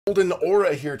Golden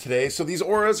aura here today. So these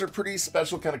auras are pretty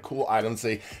special, kind of cool items.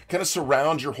 They kind of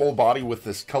surround your whole body with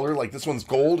this color. Like this one's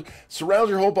gold, surrounds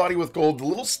your whole body with gold. The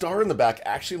little star in the back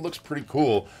actually looks pretty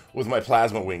cool with my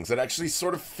plasma wings. It actually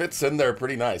sort of fits in there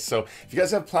pretty nice. So if you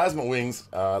guys have plasma wings,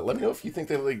 let me know if you think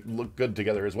they look good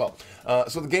together as well.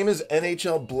 So the game is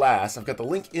NHL Blast. I've got the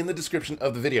link in the description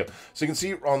of the video. So you can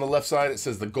see on the left side it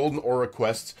says the Golden Aura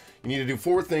quests. You need to do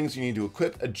 4 things. You need to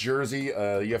equip a jersey.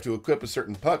 You have to equip a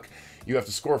certain puck. You have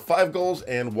to score 5 goals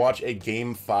and watch a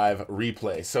Game 5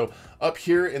 replay. So up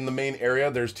here in the main area,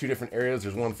 there's 2 different areas.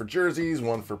 There's one for jerseys,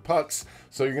 one for pucks.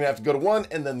 So you're going to have to go to one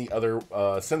and then the other.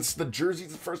 Since the jersey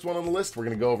is the first one on the list, we're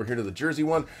going to go over here to the jersey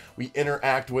one. We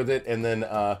interact with it, and then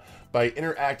by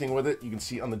interacting with it, you can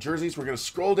see on the jerseys, we're going to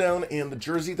scroll down, and the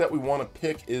jersey that we want to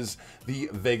pick is the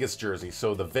Vegas jersey.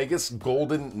 So the Vegas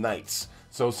Golden Knights.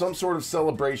 So some sort of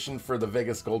celebration for the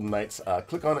Vegas Golden Knights.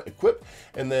 Click on equip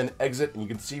and then exit, and you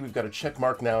can see we've got a check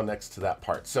mark now next to that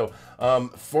part. So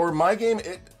for my game,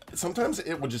 sometimes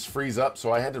it would just freeze up,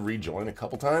 so I had to rejoin a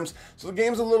couple times. So the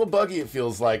game's a little buggy, it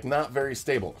feels like, not very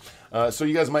stable. So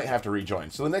you guys might have to rejoin.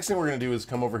 So the next thing we're going to do is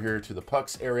come over here to the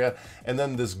pucks area, and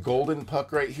then this golden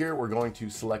puck right here, we're going to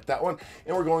select that one,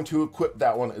 and we're going to equip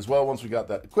that one as well. Once we got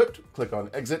that equipped, click on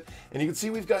exit, and you can see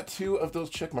we've got 2 of those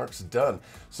check marks done.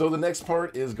 So the next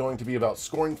part is going to be about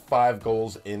scoring 5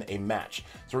 goals in a match.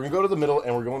 So we're going to go to the middle,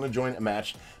 and we're going to join a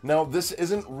match. Now, this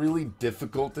isn't really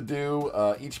difficult to do.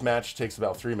 Each match takes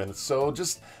about 3 minutes, so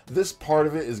just this part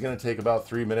of it is going to take about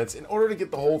 3 minutes. In order to get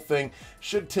the whole thing,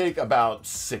 should take about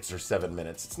 6 or 7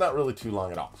 minutes. It's not really too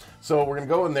long at all. So we're going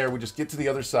to go in there, we just get to the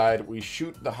other side, we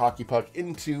shoot the hockey puck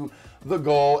into the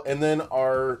goal, and then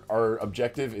our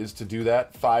objective is to do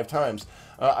that 5 times.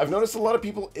 I've noticed a lot of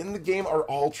people in the game are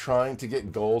all trying to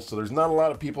get goals, so there's not a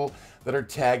lot of people that are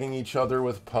tagging each other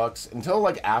with pucks until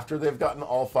like after they've gotten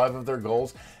all 5 of their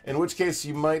goals, in which case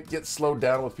you might get slowed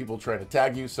down with people trying to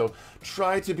tag you. So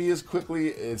try to be as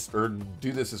quickly as, or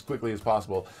do this as quickly as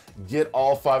possible. Get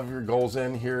all 5 of your goals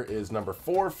in. Here is number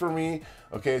 4 for me.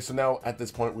 Okay, so now at this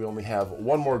point we only have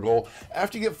 1 more goal.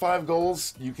 After you get 5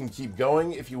 goals, you can keep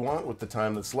going if you want with the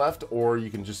time that's left, or you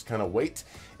can just kind of wait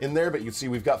in there. But you can see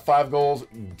we've got 5 goals.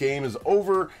 Game is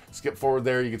over. Skip forward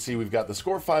there. You can see we've got the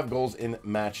score 5 goals in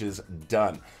matches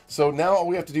done. So now all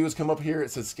we have to do is come up here.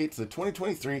 It says skate to the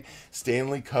 2023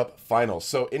 Stanley Cup Finals.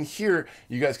 So in here,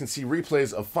 you guys can see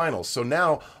replays of finals. So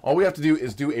now all we have to do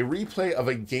is do a replay of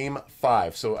a Game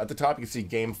 5. So at the top, you can see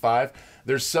Game 5.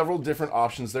 There's several different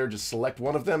options there. Just select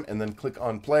one of them and then click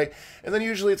on play. And then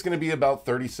usually it's going to be about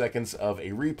 30 seconds of a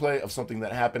replay of something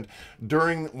that happened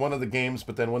during one of the games.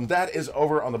 But then when that is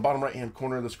over, on the bottom right-hand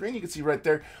corner of the screen, you can see right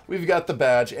there, we've got the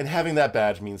badge. And having that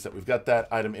badge means that we've got that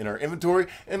item in our inventory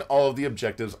and all of the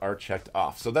objectives are checked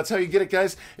off. So that's how you get it,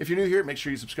 guys. If you're new here, make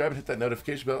sure you subscribe and hit that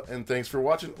notification bell. And thanks for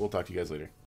watching. We'll talk to you guys later.